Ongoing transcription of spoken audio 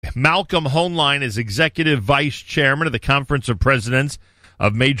Malcolm Hoenlein is Executive Vice Chairman of the Conference of Presidents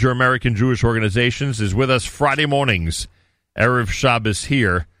of Major American Jewish Organizations, is with us Friday mornings, Erev Shabbos,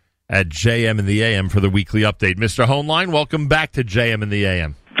 here at JM in the AM for the weekly update. Mr. Hoenlein, welcome back to JM in the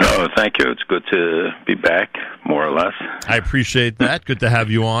AM. Oh, thank you. It's good to be back, more or less. I appreciate that. Good to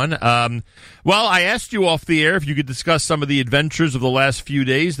have you on. Well, I asked you off the air if you could discuss some of the adventures of the last few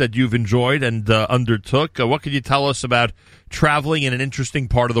days that you've enjoyed and undertook. What could you tell us about traveling in an interesting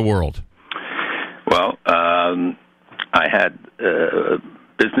part of the world? Well, I had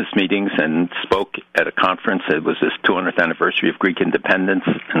business meetings and spoke at a conference. It was this 200th anniversary of Greek independence,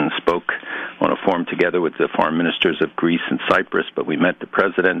 and spoke on a forum together with the foreign ministers of Greece and Cyprus. But we met the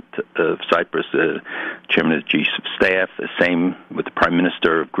president of Cyprus, the chairman of the chief of staff, the same with the prime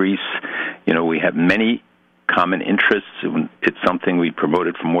minister of Greece. You know, we have many common interests. It's something we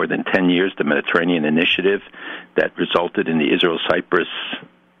promoted for more than 10 years, the Mediterranean Initiative, that resulted in the Israel-Cyprus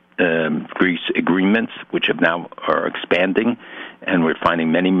Greece agreements, which are expanding, and we're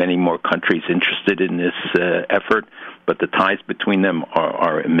finding many, many more countries interested in this effort. But the ties between them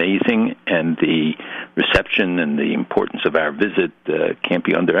are amazing, and the reception and the importance of our visit can't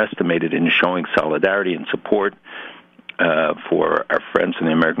be underestimated in showing solidarity and support for our friends in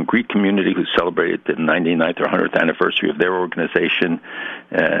the American Greek community who celebrated the 99th or 100th anniversary of their organization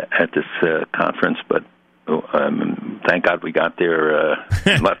at this conference. But thank God we got there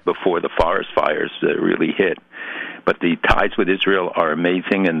left before the forest fires really hit. But the ties with Israel are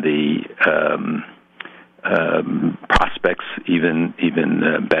amazing, and the prospects even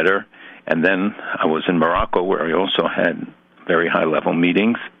better. And then I was in Morocco, where I also had very high-level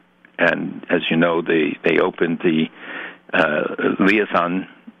meetings. And as you know, they opened the liaison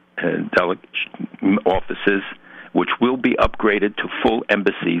offices, which will be upgraded to full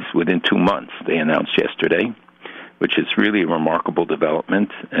embassies within 2 months, they announced yesterday, which is really a remarkable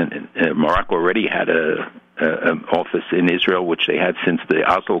development. And Morocco already had an office in Israel, which they had since the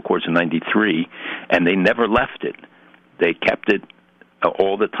Oslo Accords in 1993, and they never left it. They kept it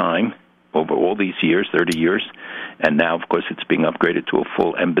all the time, over all these years, 30 years, and now, of course, it's being upgraded to a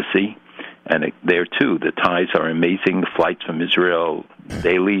full embassy. And there, too, the ties are amazing. The flights from Israel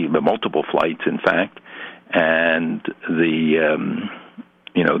daily, multiple flights, in fact, and their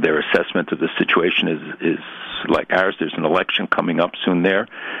assessment of the situation is like ours. There's an election coming up soon there,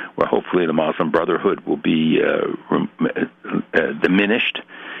 where hopefully the Muslim Brotherhood will be diminished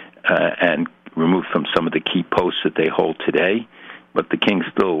and removed from some of the key posts that they hold today. But the king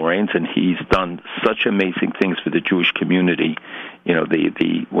still reigns, and he's done such amazing things for the Jewish community. You know,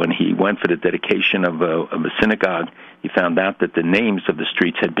 when he went for the dedication of a synagogue, he found out that the names of the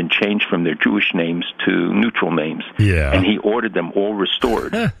streets had been changed from their Jewish names to neutral names. Yeah. And he ordered them all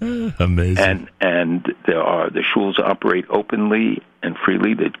restored. Amazing. And the shuls operate openly and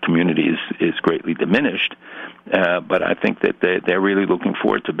freely. The community is greatly diminished. But I think that they're really looking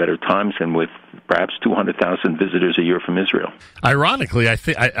forward to better times, and with perhaps 200,000 visitors a year from Israel. Ironically, I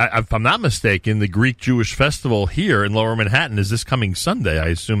think, if I'm not mistaken, the Greek Jewish Festival here in Lower Manhattan is this coming Sunday. I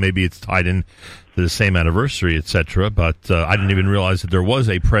assume maybe it's tied in to the same anniversary, etc. But I didn't even realize that there was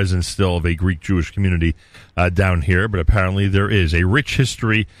a presence still of a Greek Jewish community down here. But apparently there is a rich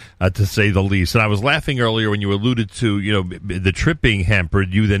history, to say the least. And I was laughing earlier when you alluded to, the trip being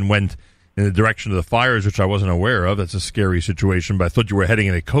hampered. You then went in the direction of the fires, which I wasn't aware of. That's a scary situation, but I thought you were heading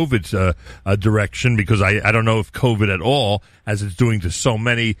in a COVID direction, because I don't know if COVID at all, as it's doing to so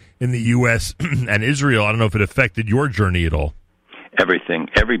many in the U.S. and Israel, I don't know if it affected your journey at all. Everything.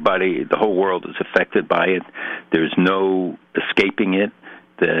 Everybody, the whole world is affected by it. There's no escaping it.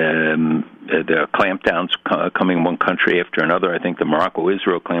 The clampdowns coming one country after another. I think the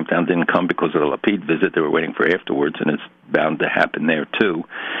Morocco-Israel clampdown didn't come because of the Lapid visit. They were waiting for afterwards, and it's bound to happen there, too,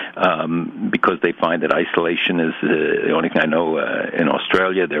 because they find that isolation is the only thing. I know in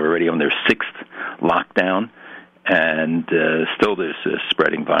Australia, they're already on their 6th lockdown, and still there's a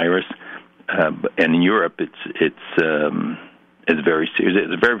spreading virus. And in Europe, it's very serious.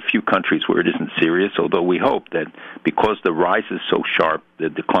 There's very few countries where it isn't serious, although we hope that because the rise is so sharp, the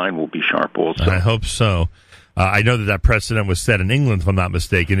decline will be sharp also. I hope so. I know that precedent was set in England, if I'm not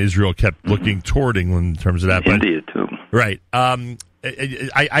mistaken. Israel kept looking toward England in terms of that. India, too. Right.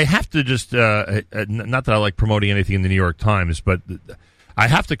 I have to just, not that I like promoting anything in the New York Times, but I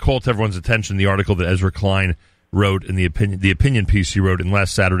have to call to everyone's attention the article that Ezra Klein wrote in the opinion piece he wrote in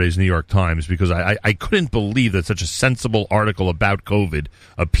last Saturday's New York Times, because I couldn't believe that such a sensible article about COVID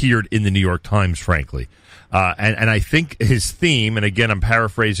appeared in the New York Times, frankly. And I think his theme, and again, I'm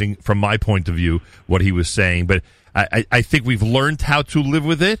paraphrasing from my point of view what he was saying, but I think we've learned how to live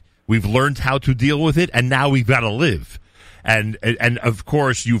with it, we've learned how to deal with it, and now we've got to live. And of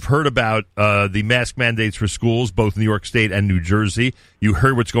course, you've heard about the mask mandates for schools, both New York State and New Jersey. You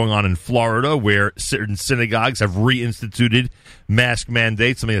heard what's going on in Florida, where certain synagogues have reinstituted mask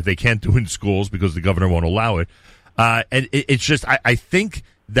mandates, something that they can't do in schools because the governor won't allow it. And it's just, I think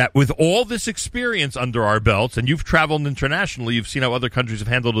that with all this experience under our belts, and you've traveled internationally, you've seen how other countries have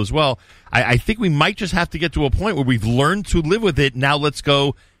handled it as well, I think we might just have to get to a point where we've learned to live with it. Now let's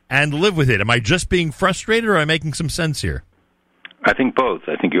go and live with it. Am I just being frustrated, or am I making some sense here? I think both.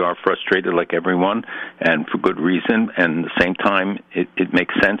 I think you are frustrated like everyone, and for good reason. And at the same time, it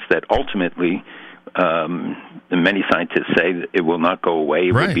makes sense that ultimately, many scientists say that it will not go away.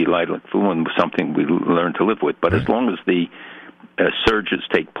 It will be like flu and something we learn to live with. But as long as the surges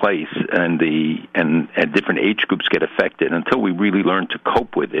take place and different age groups get affected, until we really learn to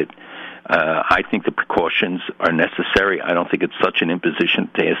cope with it, I think the precautions are necessary. I don't think it's such an imposition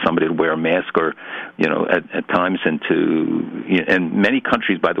to ask somebody to wear a mask, or at times, and many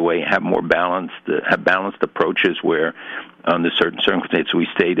countries, by the way, have balanced approaches where under certain circumstances we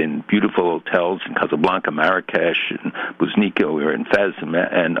stayed in beautiful hotels in Casablanca, Marrakesh, and Buznica, we were in Fez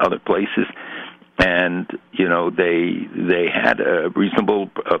and other places. And they had reasonable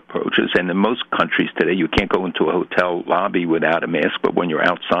approaches. And in most countries today, you can't go into a hotel lobby without a mask. But when you're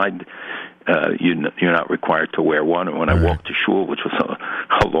outside, you're not required to wear one. And when I walked to shul, which was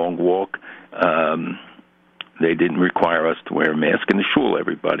a long walk, they didn't require us to wear a mask. In the shul,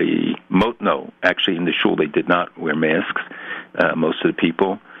 actually in the shul they did not wear masks. Most of the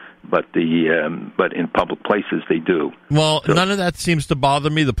people. But in public places they do. Well, none of that seems to bother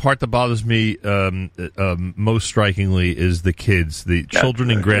me. The part that bothers me most strikingly is the kids, the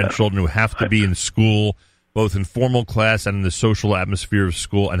children and grandchildren who have to be in school, both in formal class and in the social atmosphere of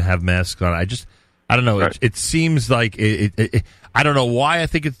school, and have masks on. I don't know. Right. It seems like I don't know why I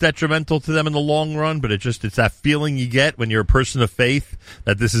think it's detrimental to them in the long run, but it's that feeling you get when you're a person of faith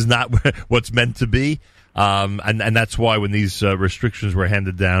that this is not what's meant to be. And that's why when these restrictions were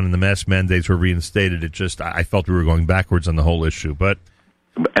handed down and the mask mandates were reinstated, I felt we were going backwards on the whole issue.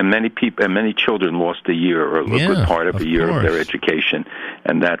 And many people and many children lost a year or a good part of a year of their education,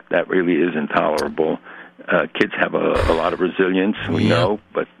 and that really is intolerable. Kids have a lot of resilience, we know,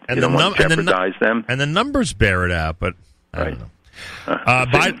 but you don't want to jeopardize them. And the numbers bear it out, but I don't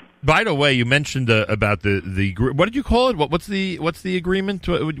know. By the way, you mentioned about the what did you call it? What's the agreement?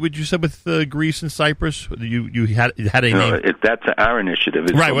 Would you say with Greece and Cyprus? You had a name. That's our initiative.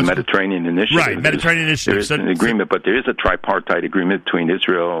 It's the Mediterranean Initiative. Right, Mediterranean Initiative. There is an agreement, but there is a tripartite agreement between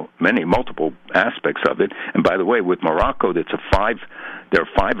Israel, multiple aspects of it. And by the way, with Morocco, there are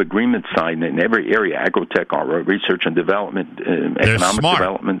 5 agreements signed in every area: agrotech, research and development, economic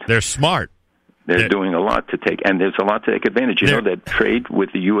development. They're smart. They're doing a lot to take, and there's a lot to take advantage. You know that trade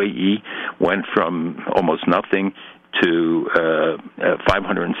with the UAE went from almost nothing to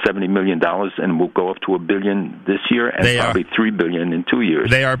 $570 million, and will go up to $1 billion this year, and probably $3 billion in 2 years.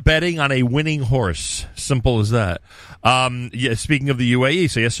 They are betting on a winning horse. Simple as that. Speaking of the UAE,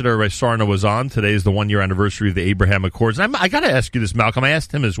 so yesterday Ray Sarna was on. Today is the 1-year anniversary of the Abraham Accords. And I got to ask you this, Malcolm. I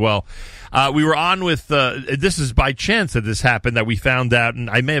asked him as well. We were on with, this is by chance that this happened, that we found out, and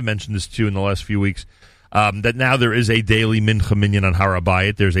I may have mentioned this too in the last few weeks, that now there is a daily Mincha Minyan on Har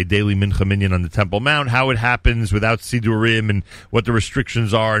HaBayit. There's a daily Mincha Minyan on the Temple Mount. How it happens without Sidurim and what the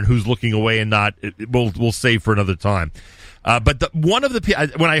restrictions are and who's looking away and not, we'll save for another time. But when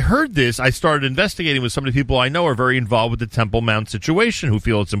I heard this, I started investigating with some of the people I know are very involved with the Temple Mount situation, who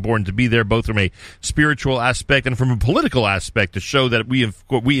feel it's important to be there, both from a spiritual aspect and from a political aspect, to show that we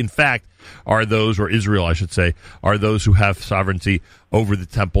in fact are those, or Israel, I should say, are those who have sovereignty over the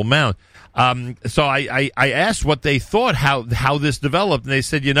Temple Mount. So I asked what they thought, how this developed, and they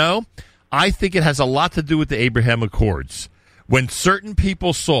said, I think it has a lot to do with the Abraham Accords. When certain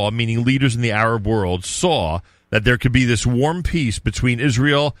people saw, meaning leaders in the Arab world, saw that there could be this warm peace between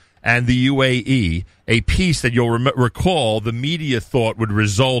Israel and the UAE, a peace that you'll recall the media thought would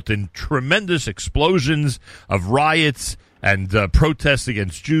result in tremendous explosions of riots and protests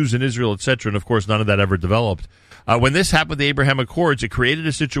against Jews in Israel, etc. And, of course, none of that ever developed. When this happened with the Abraham Accords, it created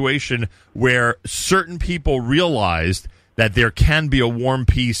a situation where certain people realized that there can be a warm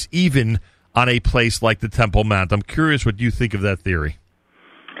peace even on a place like the Temple Mount. I'm curious what you think of that theory.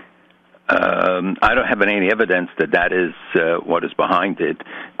 I don't have any evidence that is what is behind it.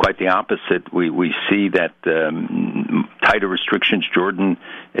 Quite the opposite. We see that tighter restrictions, Jordan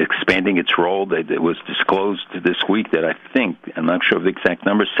expanding its role. It was disclosed this week that I think, I'm not sure of the exact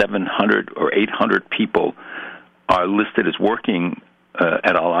number, 700 or 800 people are listed as working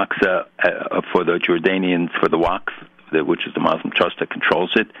at Al-Aqsa for the Jordanians, for the Waqf which is the Muslim Trust that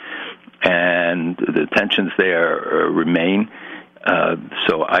controls it, and the tensions there remain.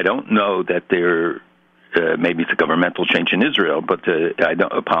 So I don't know that there. Maybe it's a governmental change in Israel, but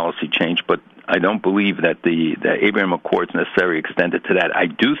a policy change. But I don't believe that the Abraham Accords necessarily extended to that. I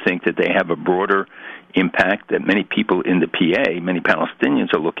do think that they have a broader impact, that many people in the PA, many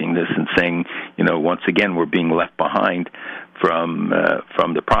Palestinians are looking at this and saying, once again, we're being left behind from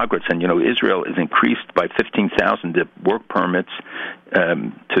the progress. And, Israel has increased by 15,000 work permits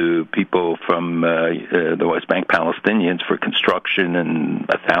to people from the West Bank Palestinians for construction and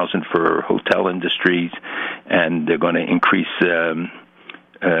 1,000 for hotel industries. And they're going to increase the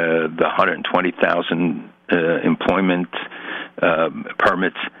 120,000 employment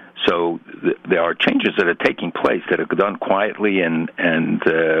permits. So there are changes that are taking place that are done quietly and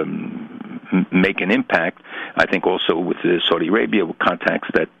make an impact. I think also with Saudi Arabia, with contacts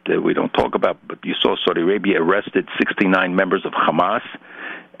that we don't talk about, but you saw Saudi Arabia arrested 69 members of Hamas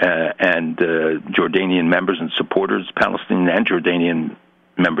and Jordanian members and supporters, Palestinian and Jordanian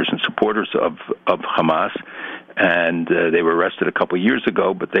members and supporters of Hamas. And they were arrested a couple of years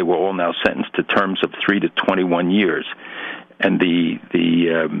ago, but they were all now sentenced to terms of 3 to 21 years. And the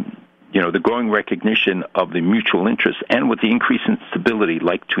growing recognition of the mutual interest, and with the increase in stability,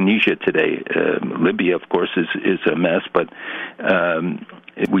 like Tunisia today, Libya, of course, is a mess. But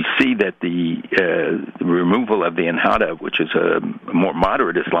we see that the removal of the Ennahda, which is a more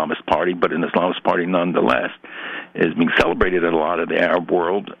moderate Islamist party, but an Islamist party nonetheless, is being celebrated in a lot of the Arab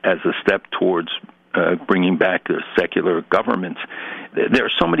world as a step towards bringing back the secular governments. There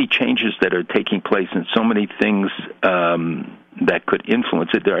are so many changes that are taking place, and so many things that could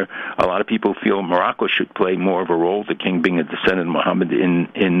influence it. There are a lot of people feel Morocco should play more of a role. The king being a descendant of Muhammad in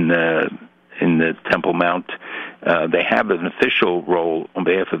the Temple Mount, they have an official role on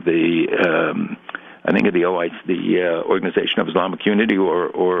behalf of the. I think of the OIC, the Organization of Islamic Unity,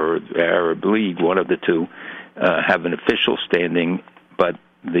 or Arab League, one of the two, have an official standing, but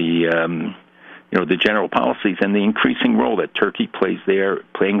the general policies and the increasing role that Turkey plays there,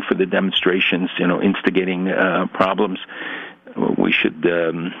 playing for the demonstrations, instigating problems. We should,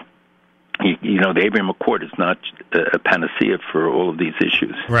 the Abraham Accord is not a panacea for all of these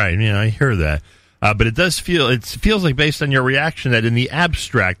issues. Right. Yeah, I hear that. But it feels like, based on your reaction, that in the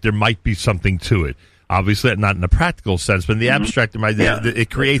abstract there might be something to it. Obviously, not in a practical sense, but in the abstract, it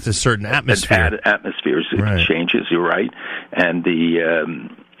creates a certain atmosphere. Atmosphere changes. You're right, and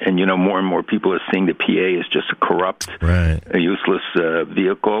more and more people are seeing the PA as just a corrupt, a useless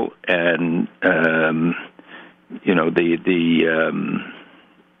vehicle, and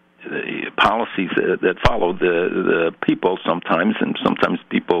the policies that follow the people sometimes, and sometimes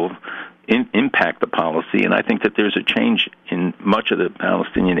people impact the policy. And I think that there's a change in much of the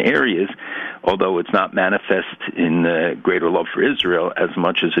Palestinian areas, although it's not manifest in greater love for Israel as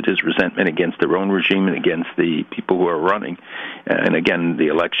much as it is resentment against their own regime and against the people who are running. And again, the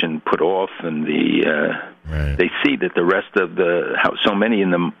election put off, and they see that the rest of how so many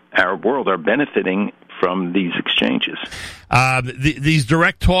in the Arab world are benefiting from these exchanges. These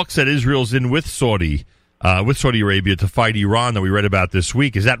direct talks that Israel's in with Saudi Arabia to fight Iran that we read about this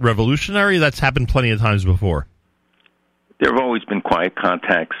week, is that revolutionary? That's happened plenty of times before. There have always been quiet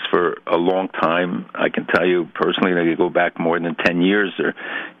contacts for a long time. I can tell you personally that they go back more than 10 years.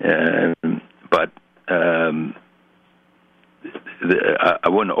 But I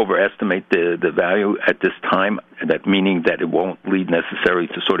wouldn't overestimate the value at this time, that meaning that it won't lead necessarily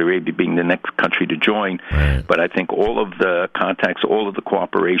to Saudi Arabia being the next country to join. Right. But I think all of the contacts, all of the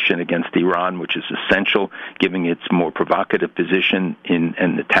cooperation against Iran, which is essential, giving its more provocative position in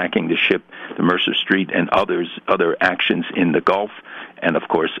attacking the ship, the Mercer Street, and other actions in the Gulf, and of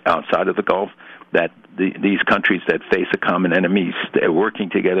course outside of the Gulf, that these countries that face a common enemy working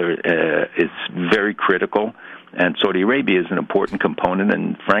together is very critical. And Saudi Arabia is an important component,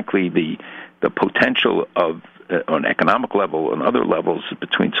 and frankly, the potential of on economic level and other levels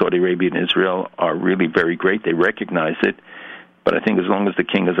between Saudi Arabia and Israel are really very great. They recognize it, but I think as long as the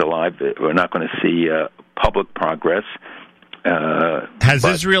king is alive, we're not going to see public progress. Has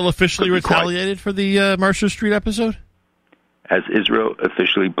Israel officially retaliated for the Mercer Street episode? Has Israel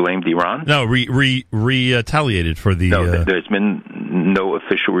officially blamed Iran? No, retaliated for the... No, there's been no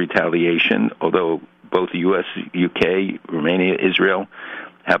official retaliation, although both the U.S., U.K., Romania, Israel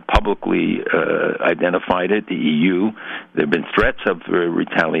have publicly identified it, the EU. There have been threats of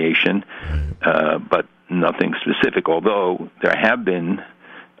retaliation, but nothing specific, although there have been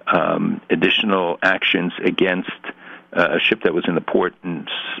additional actions against a ship that was in the port in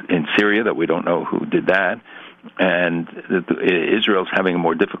Syria that we don't know who did that. And Israel's having a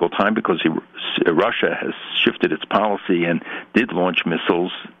more difficult time because Russia has shifted its policy and did launch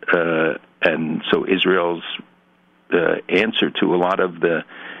missiles, and so Israel's answer to a lot of the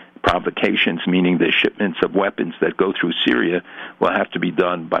provocations, meaning the shipments of weapons that go through Syria, will have to be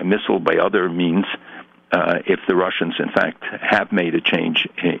done by missile, by other means, if the Russians, in fact, have made a change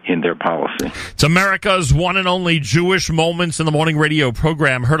in their policy. It's America's one and only Jewish Moments in the Morning radio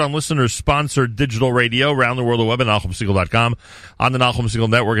program, heard on listeners-sponsored digital radio around the world, the web at NachumSegal.com, on the Nachum Segal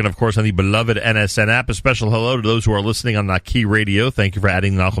Network, and, of course, on the beloved NSN app. A special hello to those who are listening on Naki Radio. Thank you for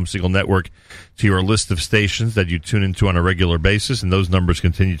adding the Nachum Segal Network to your list of stations that you tune into on a regular basis, and those numbers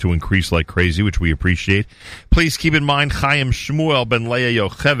continue to increase like crazy, which we appreciate. Please keep in mind Chaim Shmuel ben Leah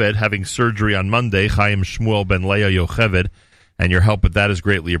Yocheved having surgery on Monday. Chaim Shmuel ben Leah Yocheved, and your help with that is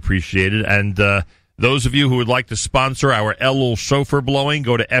greatly appreciated. And those of you who would like to sponsor our Elul shofar blowing,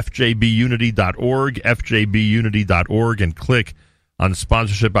 go to fjbunity.org, fjbunity.org, and click on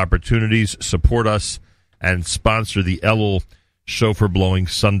sponsorship opportunities. Support us and sponsor the Elul shofar blowing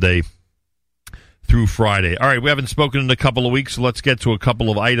Sunday through Friday. All right, we haven't spoken in a couple of weeks, so let's get to a couple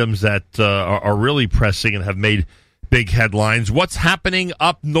of items that are really pressing and have made big headlines. What's happening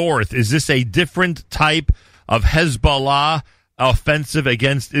up north? Is this a different type of Hezbollah offensive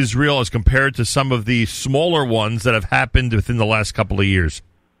against Israel as compared to some of the smaller ones that have happened within the last couple of years?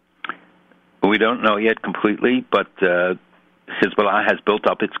 We don't know yet completely, but Hezbollah has built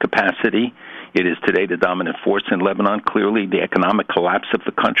up its capacity. It is today the dominant force in Lebanon. Clearly, the economic collapse of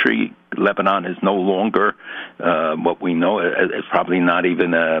the country, Lebanon is no longer what we know as probably not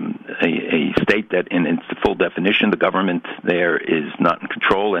even a state that in its full definition. The government there is not in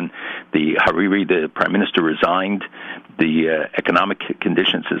control, and the Hariri, the prime minister, resigned. The economic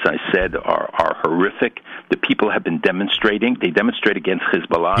conditions, as I said, are horrific. The people have been demonstrating. They demonstrate against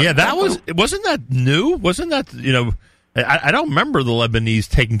Hezbollah. Yeah, wasn't that new? Wasn't that, I don't remember the Lebanese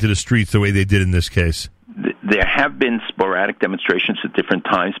taking to the streets the way they did in this case. There have been sporadic demonstrations at different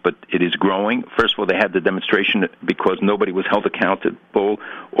times, but it is growing. First of all, they had the demonstration because nobody was held accountable,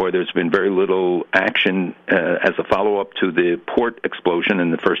 or there's been very little action as a follow-up to the port explosion,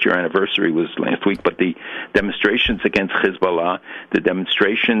 and the first-year anniversary was last week. But the demonstrations against Hezbollah, the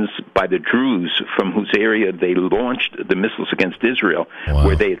demonstrations by the Druze from whose area they launched the missiles against Israel,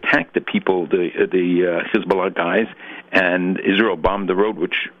 where they attacked the people, the Hezbollah guys, and Israel bombed the road,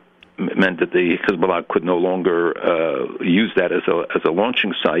 which meant that the Hezbollah could no longer use that as a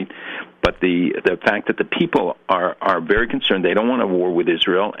launching site. But the fact that the people are very concerned, they don't want a war with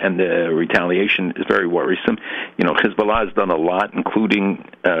Israel, and the retaliation is very worrisome. Hezbollah has done a lot, including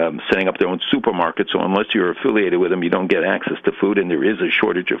setting up their own supermarkets. So unless you're affiliated with them, you don't get access to food, and there is a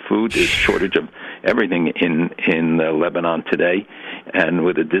shortage of food. There's a shortage of everything in Lebanon today, and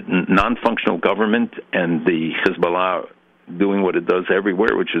with a non-functional government and the Hezbollah doing what it does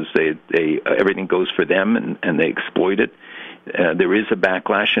everywhere, which is they everything goes for them and they exploit it. There is a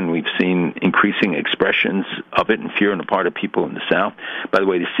backlash, and we've seen increasing expressions of it and fear on the part of people in the south. By the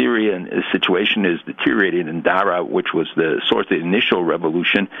way, the Syrian situation is deteriorating in Dara, which was the source of the initial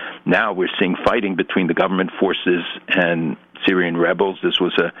revolution. Now we're seeing fighting between the government forces and Syrian rebels. This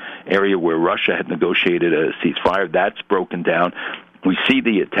was an area where Russia had negotiated a ceasefire. That's broken down. We see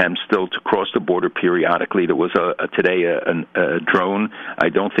the attempts still to cross the border periodically. There was today a drone, I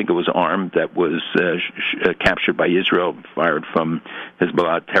don't think it was armed, that was captured by Israel, fired from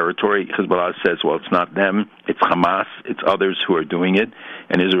Hezbollah territory. Hezbollah says, well, it's not them, it's Hamas, it's others who are doing it.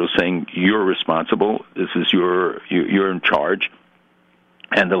 And Israel saying, you're responsible, this is you're in charge.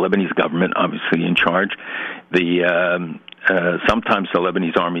 And the Lebanese government obviously in charge. Sometimes the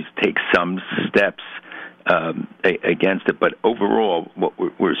Lebanese armies take some steps against it, but overall, what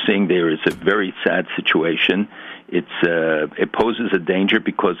we're seeing there is a very sad situation. It poses a danger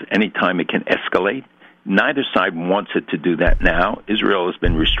because anytime it can escalate. Neither side wants it to do that now. Israel has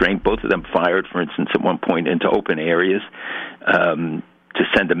been restrained. Both of them fired, for instance, at one point into open areas to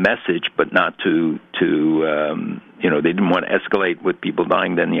send a message, but not to they didn't want to escalate with people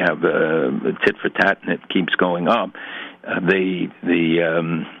dying. Then you have a tit for tat, and it keeps going up.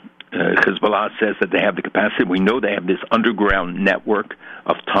 Hezbollah says that they have the capacity. We know they have this underground network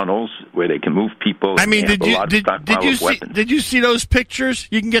of tunnels where they can move people. I mean, did you see those pictures?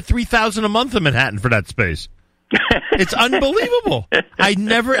 You can get $3,000 a month in Manhattan for that space. It's unbelievable.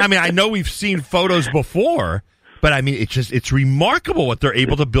 I know we've seen photos before, but I mean, it's remarkable what they're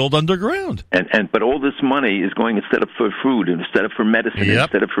able to build underground. But all this money is going instead of for food, instead of for medicine,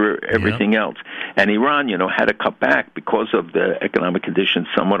 instead of for everything else. And Iran, had to cut back because of the economic conditions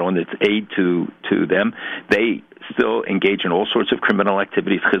somewhat on its aid to them. They still engage in all sorts of criminal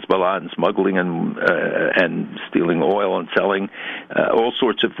activities, Hezbollah, and smuggling and stealing oil and selling, all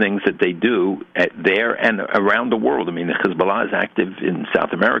sorts of things that they do there and around the world. I mean, Hezbollah is active in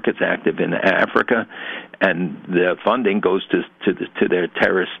South America, it's active in Africa, and the funding goes to their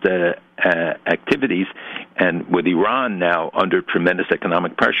terrorist activities. And with Iran now under tremendous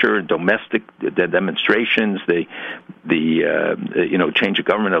economic pressure and domestic demonstrations, the change of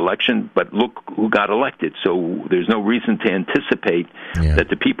government election, but look who got elected. So there's no reason to anticipate that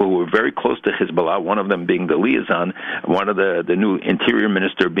the people who are very close to Hezbollah, one of them being the liaison, one of the new interior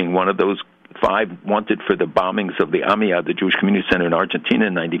minister being one of those 5 wanted for the bombings of the Amia, the Jewish Community Center in Argentina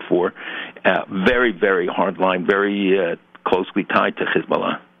in '94, very, very hardline, very closely tied to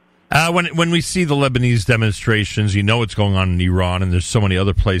Hezbollah. When we see the Lebanese demonstrations, you know what's going on in Iran, and there's so many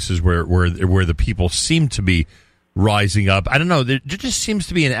other places where the people seem to be rising up. I don't know. There just seems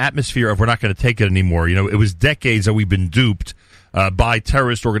to be an atmosphere of we're not going to take it anymore. You know, it was decades that we've been duped by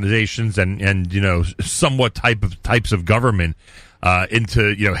terrorist organizations and somewhat types of government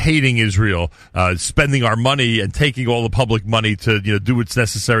into hating Israel, spending our money and taking all the public money to do what's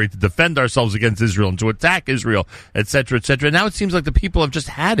necessary to defend ourselves against Israel and to attack Israel, et cetera, et cetera. Now it seems like the people have just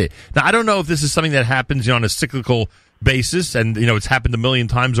had it. Now I don't know if this is something that happens on a cyclical basis, and it's happened a million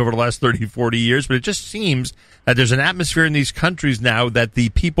times over the last 30, 40 years, but it just seems that there's an atmosphere in these countries now that the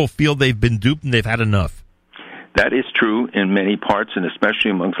people feel they've been duped and they've had enough. That is true in many parts, and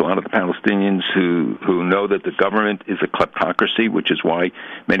especially amongst a lot of the Palestinians who know that the government is a kleptocracy, which is why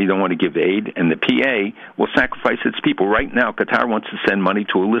many don't want to give aid, and the PA will sacrifice its people. Right now, Qatar wants to send money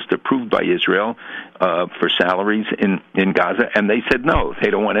to a list approved by Israel for salaries in Gaza, and they said no. They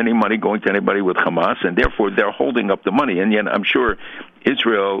don't want any money going to anybody with Hamas, and therefore they're holding up the money. And yet I'm sure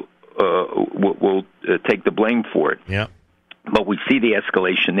Israel will take the blame for it. Yeah. But we see the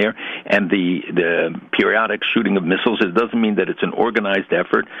escalation there, and the periodic shooting of missiles. It doesn't mean that it's an organized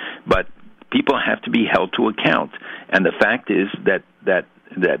effort, but people have to be held to account. And the fact is that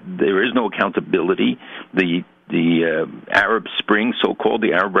there is no accountability. The Arab Spring, so-called,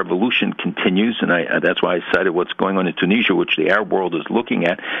 the Arab Revolution continues, and that's why I cited what's going on in Tunisia, which the Arab world is looking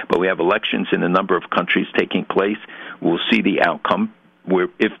at. But we have elections in a number of countries taking place. We'll see the outcome, where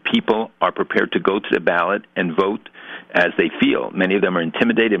if people are prepared to go to the ballot and vote as they feel. Many of them are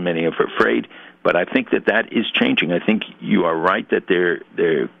intimidated, many are afraid, but I think that is changing. I think you are right that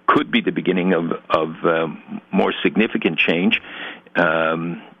there could be the beginning of more significant change,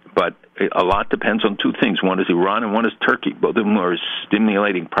 but a lot depends on two things. One is Iran and one is Turkey. Both of them are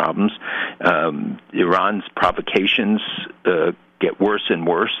stimulating problems. Iran's provocations get worse and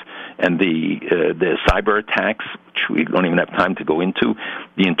worse, and the cyber attacks, which we don't even have time to go into,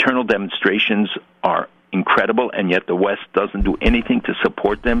 the internal demonstrations are incredible, and yet the West doesn't do anything to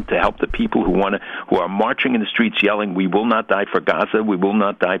support them, to help the people who are marching in the streets yelling, "We will not die for Gaza, we will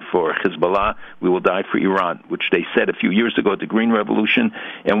not die for Hezbollah, we will die for Iran," which they said a few years ago at the Green Revolution,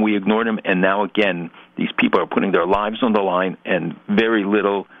 and we ignored them, and now again, these people are putting their lives on the line, and very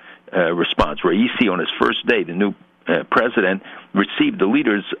little response. Raisi, on his first day, the new president, received the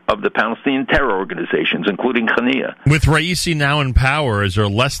leaders of the Palestinian terror organizations, including Khania. With Raisi now in power, is there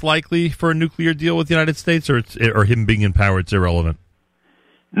less likely for a nuclear deal with the United States, or him being in power, it's irrelevant?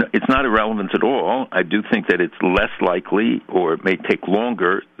 No, it's not irrelevant at all. I do think that it's less likely, or it may take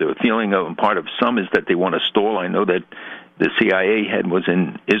longer. The feeling on part of some is that they want to stall. I know that the CIA head was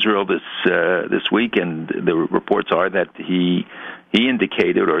in Israel this week, and the reports are that he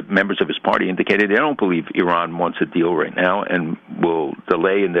indicated, or members of his party indicated, they don't believe Iran wants a deal right now and will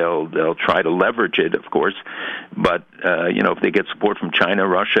delay, and they'll try to leverage it, of course. But if they get support from China,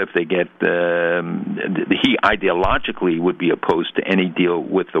 Russia, if they get he ideologically would be opposed to any deal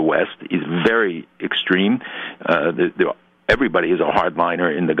with the West. He's very extreme. Everybody is a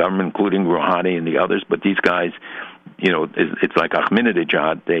hardliner in the government, including Rouhani and the others. But these guys, it's like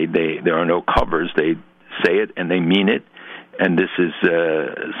Ahmadinejad. There are no covers. They say it and they mean it. And this is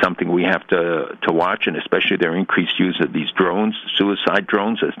something we have to watch, and especially their increased use of these drones, suicide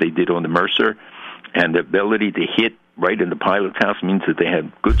drones, as they did on the Mercer, and the ability to hit right in the pilot's house means that they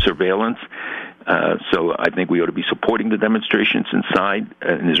have good surveillance. So I think we ought to be supporting the demonstrations inside.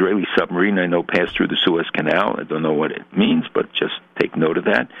 An Israeli submarine, I know, passed through the Suez Canal. I don't know what it means, but just take note of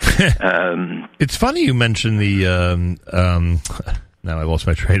that. It's funny you mentioned the... now I lost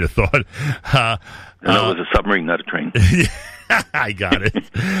my train of thought. No, it was a submarine, not a train. I got it.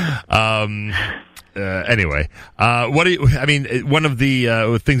 Anyway, one of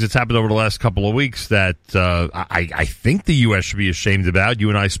the things that's happened over the last couple of weeks that I think the U.S. should be ashamed about. You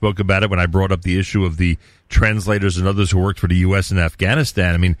and I spoke about it when I brought up the issue of the translators and others who worked for the U.S. in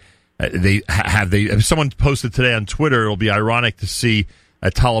Afghanistan. I mean, Someone posted today on Twitter, it'll be ironic to see a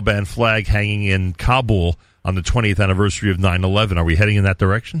Taliban flag hanging in Kabul on the 20th anniversary of 9/11. Are we heading in that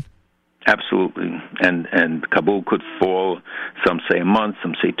direction? Absolutely. And Kabul could fall, some say a month,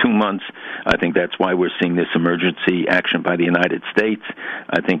 some say 2 months. I think that's why we're seeing this emergency action by the United States.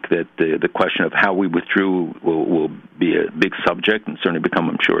 I think that the question of how we withdrew will be a big subject and certainly become,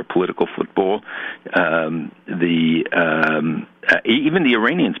 I'm sure, a political football. Even the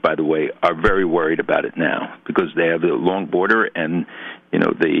Iranians, by the way, are very worried about it now because they have a long border and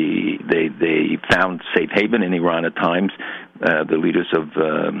they found safe haven in Iran at times. The leaders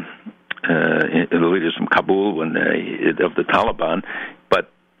from Kabul and of the Taliban, but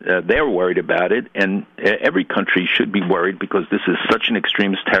they're worried about it, and every country should be worried because this is such an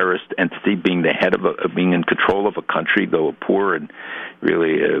extremist terrorist entity being the head of being in control of a country, though a poor and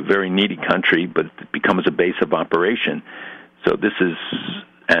really a very needy country, but it becomes a base of operation. So this is,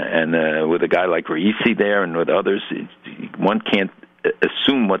 and with a guy like Raisi there and with others, one can't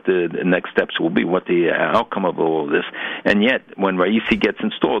assume what the next steps will be, what the outcome of all of this. And yet, when Raisi gets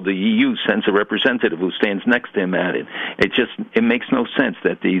installed, the EU sends a representative who stands next to him at it. It makes no sense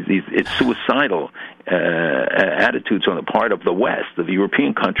that it's suicidal attitudes on the part of the West, of the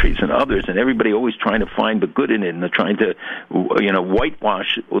European countries and others, and everybody always trying to find the good in it, and they're trying to,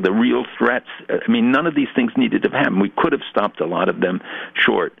 whitewash the real threats. I mean, none of these things needed to happen. We could have stopped a lot of them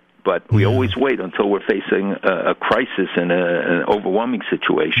short. But we always wait until we're facing a crisis and an overwhelming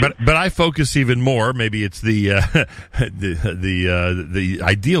situation. But I focus even more. Maybe it's the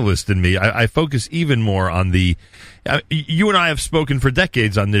idealist in me. I focus even more on the. You and I have spoken for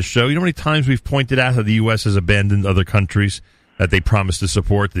decades on this show. You know how many times we've pointed out how the U.S. has abandoned other countries that they promised to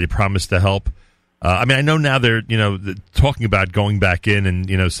support, that they promised to help. I mean, I know now they're talking about going back in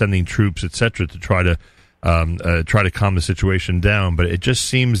and sending troops, etc., to try to calm the situation down, but it just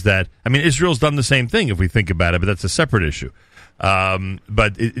seems that, I mean, Israel's done the same thing if we think about it, but that's a separate issue.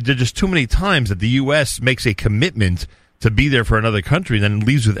 But there's just too many times that the U.S. makes a commitment to be there for another country and then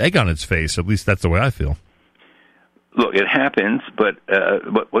leaves with egg on its face. At least that's the way I feel. Look, it happens, but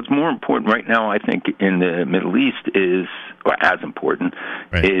what's more important right now, I think, in the Middle East is, or as important,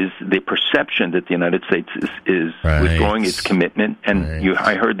 is the perception that the United States is withdrawing its commitment. And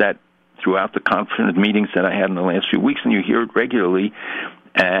I heard that throughout the conference meetings that I had in the last few weeks, and you hear it regularly.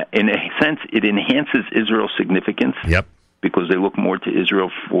 In a sense, it enhances Israel's significance. Yep. Because they look more to Israel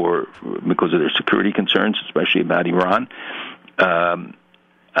because of their security concerns, especially about Iran.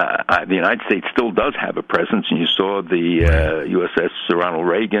 The United States still does have a presence, and you saw the USS Ronald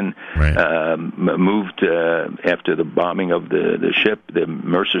Reagan moved after the bombing of the ship, the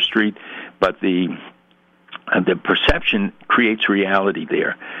Mercer Street. But the perception creates reality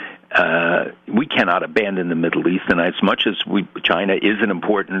there. We cannot abandon the Middle East, and as much as China is an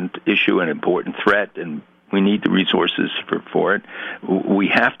important issue, an important threat, and we need the resources for it, we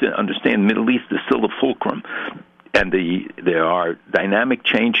have to understand the Middle East is still the fulcrum, and there are dynamic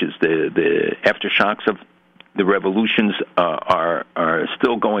changes. The aftershocks of the revolutions are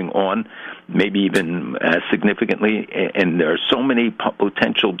still going on, maybe even as significantly, and there are so many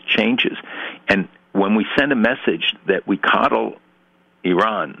potential changes. And when we send a message that we coddle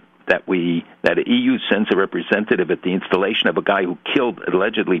Iran, that the EU sends a representative at the installation of a guy who killed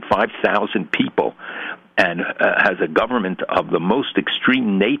allegedly 5,000 people and has a government of the most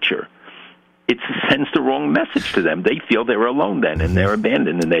extreme nature, it sends the wrong message to them. They feel they're alone then, and they're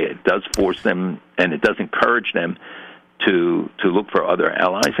abandoned, and it does force them, and it does encourage them to look for other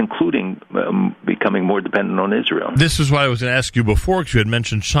allies, including becoming more dependent on Israel. This is what I was going to ask you before, because you had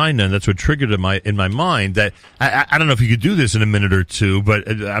mentioned China, and that's what triggered in my mind that I don't know if you could do this in a minute or two, but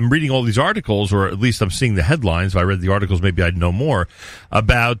I'm reading all these articles, or at least I'm seeing the headlines. If I read the articles, maybe I'd know more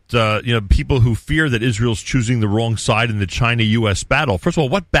about people who fear that Israel's choosing the wrong side in the China-U.S. battle. First of all,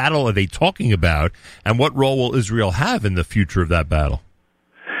 what battle are they talking about, and what role will Israel have in the future of that battle?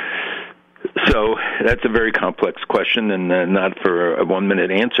 So that's a very complex question, and not for a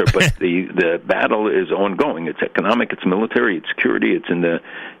 1-minute answer. But the battle is ongoing. It's economic, it's military, it's security. It's in the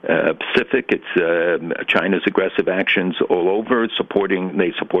Pacific. It's China's aggressive actions all over. They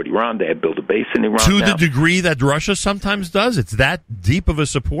support Iran. They have built a base in Iran to the degree that Russia sometimes does. It's that deep of a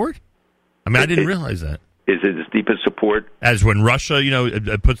support. I mean, I didn't realize that. Is it as deep as support as when Russia,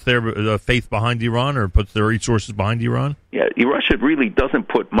 puts their faith behind Iran or puts their resources behind Iran? Yeah, Russia really doesn't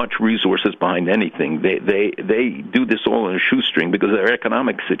put much resources behind anything. They do this all in a shoestring because their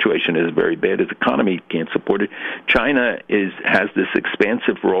economic situation is very bad. Its economy can't support it. China has this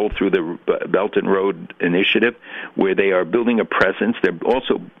expansive role through the Belt and Road Initiative, where they are building a presence. They're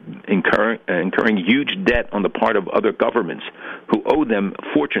also incurring huge debt on the part of other governments who owe them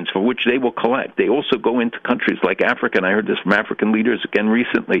fortunes for which they will collect. They also go into countries like Africa, and I heard this from African leaders again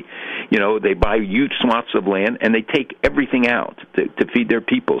recently. They buy huge swaths of land and they take everything out to feed their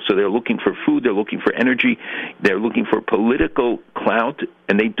people. So they're looking for food, they're looking for energy, they're looking for political clout,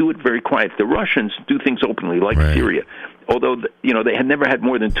 and they do it very quiet. The Russians do things openly, like Syria. Although, they had never had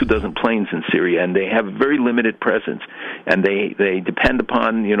more than 24 planes in Syria, and they have a very limited presence. And they depend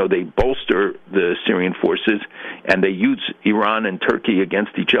upon, they bolster the Syrian forces, and they use Iran and Turkey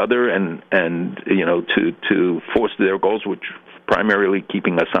against each other and to force their goals, which primarily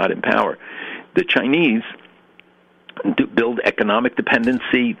keeping Assad in power. The Chinese build economic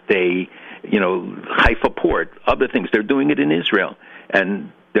dependency. They, Haifa port, other things. They're doing it in Israel.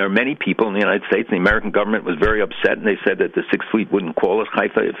 And there are many people in the United States, the American government was very upset, and they said that the Sixth Fleet wouldn't call it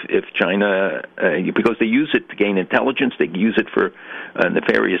Haifa if China, because they use it to gain intelligence, they use it for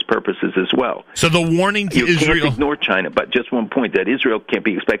nefarious purposes as well. So the warning to Israel... You can't ignore China, but just one point, that Israel can't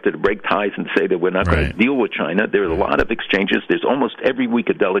be expected to break ties and say that we're not going to deal with China. There's a lot of exchanges. There's almost every week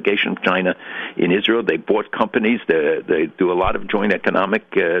a delegation of China in Israel. They bought companies. They do a lot of joint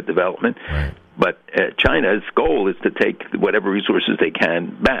economic development. Right. But China's goal is to take whatever resources they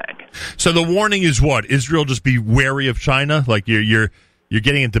can back. So the warning is what? Israel, just be wary of China? Like you're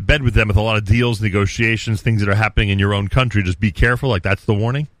getting into bed with them with a lot of deals, negotiations, things that are happening in your own country. Just be careful. Like that's the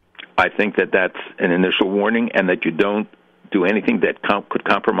warning? I think that's an initial warning, and that you don't do anything that could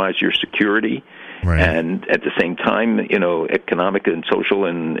compromise your security. Right. And at the same time, economic and social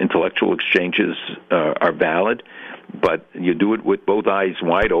and intellectual exchanges are valid. But you do it with both eyes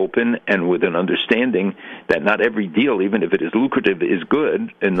wide open and with an understanding that not every deal, even if it is lucrative, is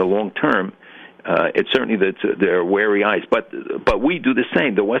good in the long term. It's certainly that there are wary eyes. But we do the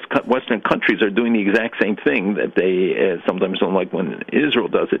same. The Western countries are doing the exact same thing that they sometimes don't like when Israel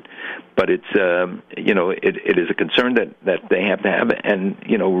does it. But it's it is a concern that they have to have. And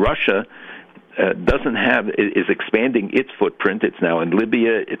Russia is expanding its footprint. It's now in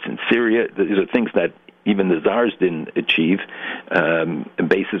Libya. It's in Syria. These are things that even the Tsars didn't achieve,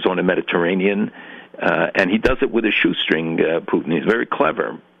 bases on the Mediterranean, and he does it with a shoestring, Putin. He's very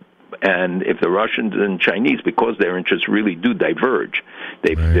clever. And if the Russians and Chinese, because their interests really do diverge,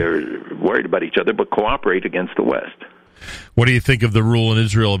 they're worried about each other, but cooperate against the West. What do you think of the rule in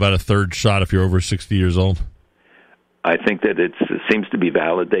Israel about a third shot if you're over 60 years old? I think that it seems to be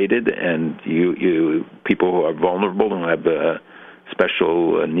validated, and you people who are vulnerable and have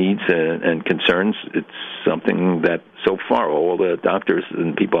special needs and concerns, it's something that so far all the doctors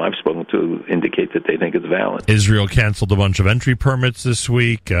and people I've spoken to indicate that they think it's valid. Israel canceled a bunch of entry permits this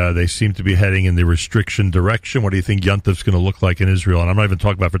week. They seem to be heading in the restriction direction. What do you think Yontif's going to look like in Israel? And I'm not even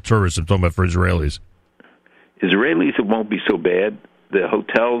talking about for tourists, I'm talking about for Israelis. Israelis, it won't be so bad. The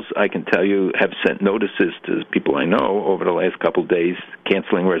hotels, I can tell you, have sent notices to people I know over the last couple of days,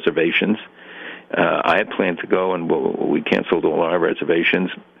 canceling reservations. I had planned to go, and we canceled all our reservations.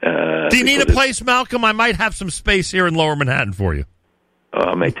 Do you need a place, Malcolm? I might have some space here in Lower Manhattan for you.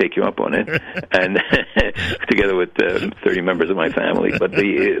 I may take you up on it, and together with 30 members of my family. But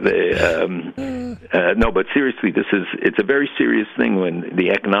no, but seriously, it's a very serious thing when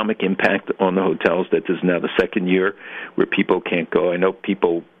the economic impact on the hotels. That is now the second year where people can't go. I know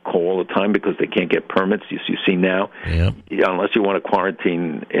people call all the time because they can't get permits. You see now, unless you want to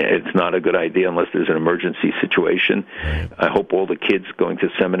quarantine, it's not a good idea unless there's an emergency situation. Right. I hope all the kids going to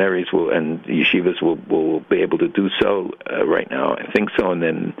seminaries and yeshivas will be able to do so. Right now, I think so, and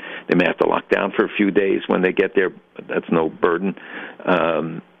then they may have to lock down for a few days when they get there. But that's no burden.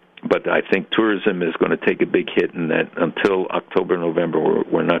 But I think tourism is going to take a big hit, and that until October, November,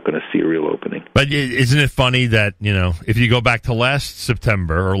 we're not going to see a real opening. But isn't it funny that, if you go back to last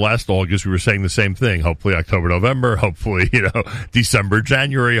September or last August, we were saying the same thing. Hopefully October, November, hopefully, December,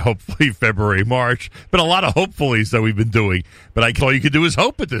 January, hopefully February, March. But a lot of hopefullys that we've been doing. But all you can do is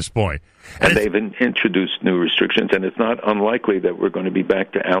hope at this point. And they've introduced new restrictions, and it's not unlikely that we're going to be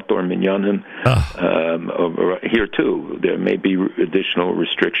back to outdoor minyanim here, too. There may be additional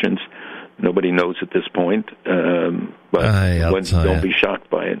restrictions. Nobody knows at this point, but don't be shocked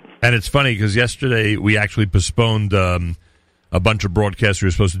by it. And it's funny, because yesterday we actually postponed a bunch of broadcasts we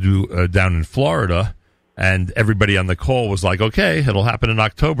were supposed to do down in Florida, and everybody on the call was like, okay, it'll happen in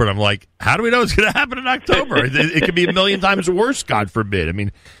October. And I'm like, how do we know it's going to happen in October? It could be a million times worse, God forbid. I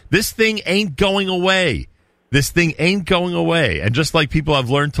mean, this thing ain't going away. This thing ain't going away. And just like people have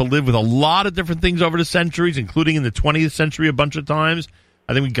learned to live with a lot of different things over the centuries, including in the 20th century a bunch of times,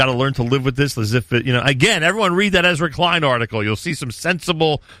 I think we've got to learn to live with this as if, again, everyone read that Ezra Klein article. You'll see some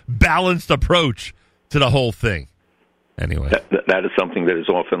sensible, balanced approach to the whole thing. Anyway. That is something that is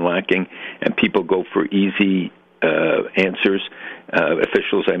often lacking, and people go for easy answers,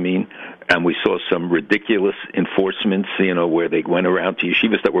 officials, I mean, and we saw some ridiculous enforcements, where they went around to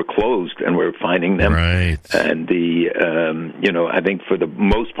yeshivas that were closed and were finding them. Right. And I think for the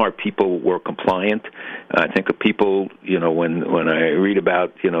most part, people were compliant. I think of people, when I read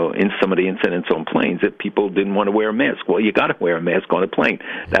about, in some of the incidents on planes, that people didn't want to wear a mask. Well, you got to wear a mask on a plane.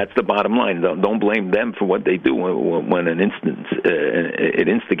 That's the bottom line. Don't blame them for what they do when an instance it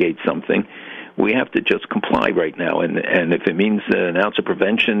instigates something. We have to just comply right now, and if it means an ounce of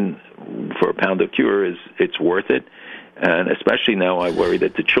prevention for a pound of cure, it's worth it. And especially now, I worry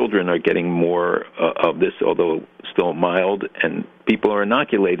that the children are getting more of this, although still mild, and people are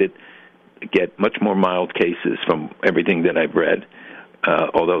inoculated, get much more mild cases from everything that I've read.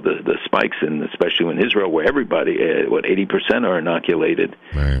 Although the spikes, and especially in Israel, where everybody, 80% are inoculated,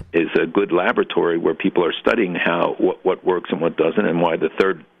 right, is a good laboratory where people are studying what works and what doesn't, and why the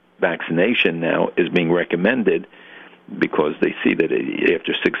third vaccination now is being recommended, because they see that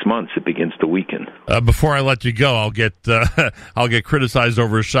after 6 months it begins to weaken. Before I let you go, I'll get criticized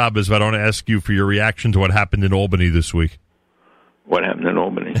over Shabbos if I don't ask you for your reaction to what happened in Albany this week. What happened in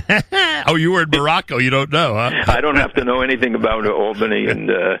Albany? Oh, you were in Morocco. You don't know, huh? I don't have to know anything about Albany.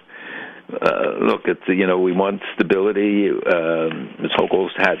 And look, we want stability. Ms. Hochul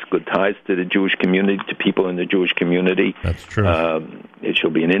has good ties to the Jewish community, to people in the Jewish community. That's true. It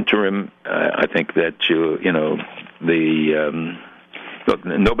shall be an interim. I think that look,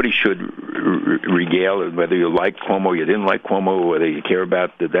 nobody should regale whether you like Cuomo or you didn't like Cuomo, whether you care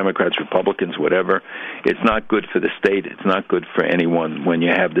about the Democrats, Republicans, whatever. It's not good for the state. It's not good for anyone when you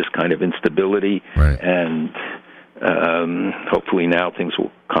have this kind of instability. Right. And hopefully now things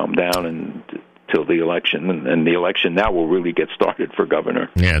will calm down till the election, and the election now will really get started for governor.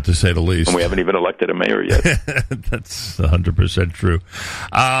 Yeah, to say the least. And we haven't even elected a mayor yet. That's 100% true.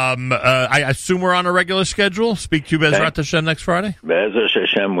 I assume we're on a regular schedule. Speak to you, Bezrat Hashem, next Friday? Bezrat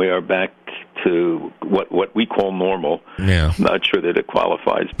Hashem, we are back to what we call normal. Yeah. I'm not sure that it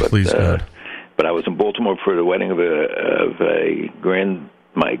qualifies, but please, God. But I was in Baltimore for the wedding of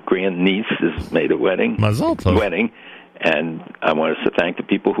my grandniece has made a wedding. Mazel tov. Wedding. And I want us to thank the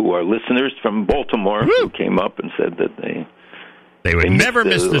people who are listeners from Baltimore who came up and said that they would never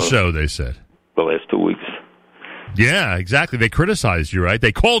miss the show, they said. The last 2 weeks. Yeah, exactly. They criticized you, right?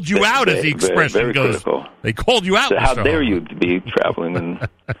 They called you out, as the expression very goes. Critical. They called you out. So how dare you be traveling?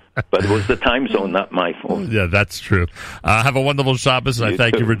 But it was the time zone, not my fault. Yeah, that's true. Have a wonderful Shabbos, and I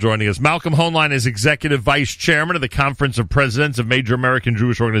thank you for joining us. Malcolm Hoenlein is Executive Vice Chairman of the Conference of Presidents of Major American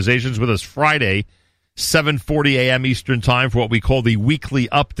Jewish Organizations, with us Friday, 7:40 a.m. Eastern Time, for what we call the weekly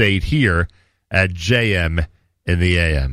update here at JM in the AM.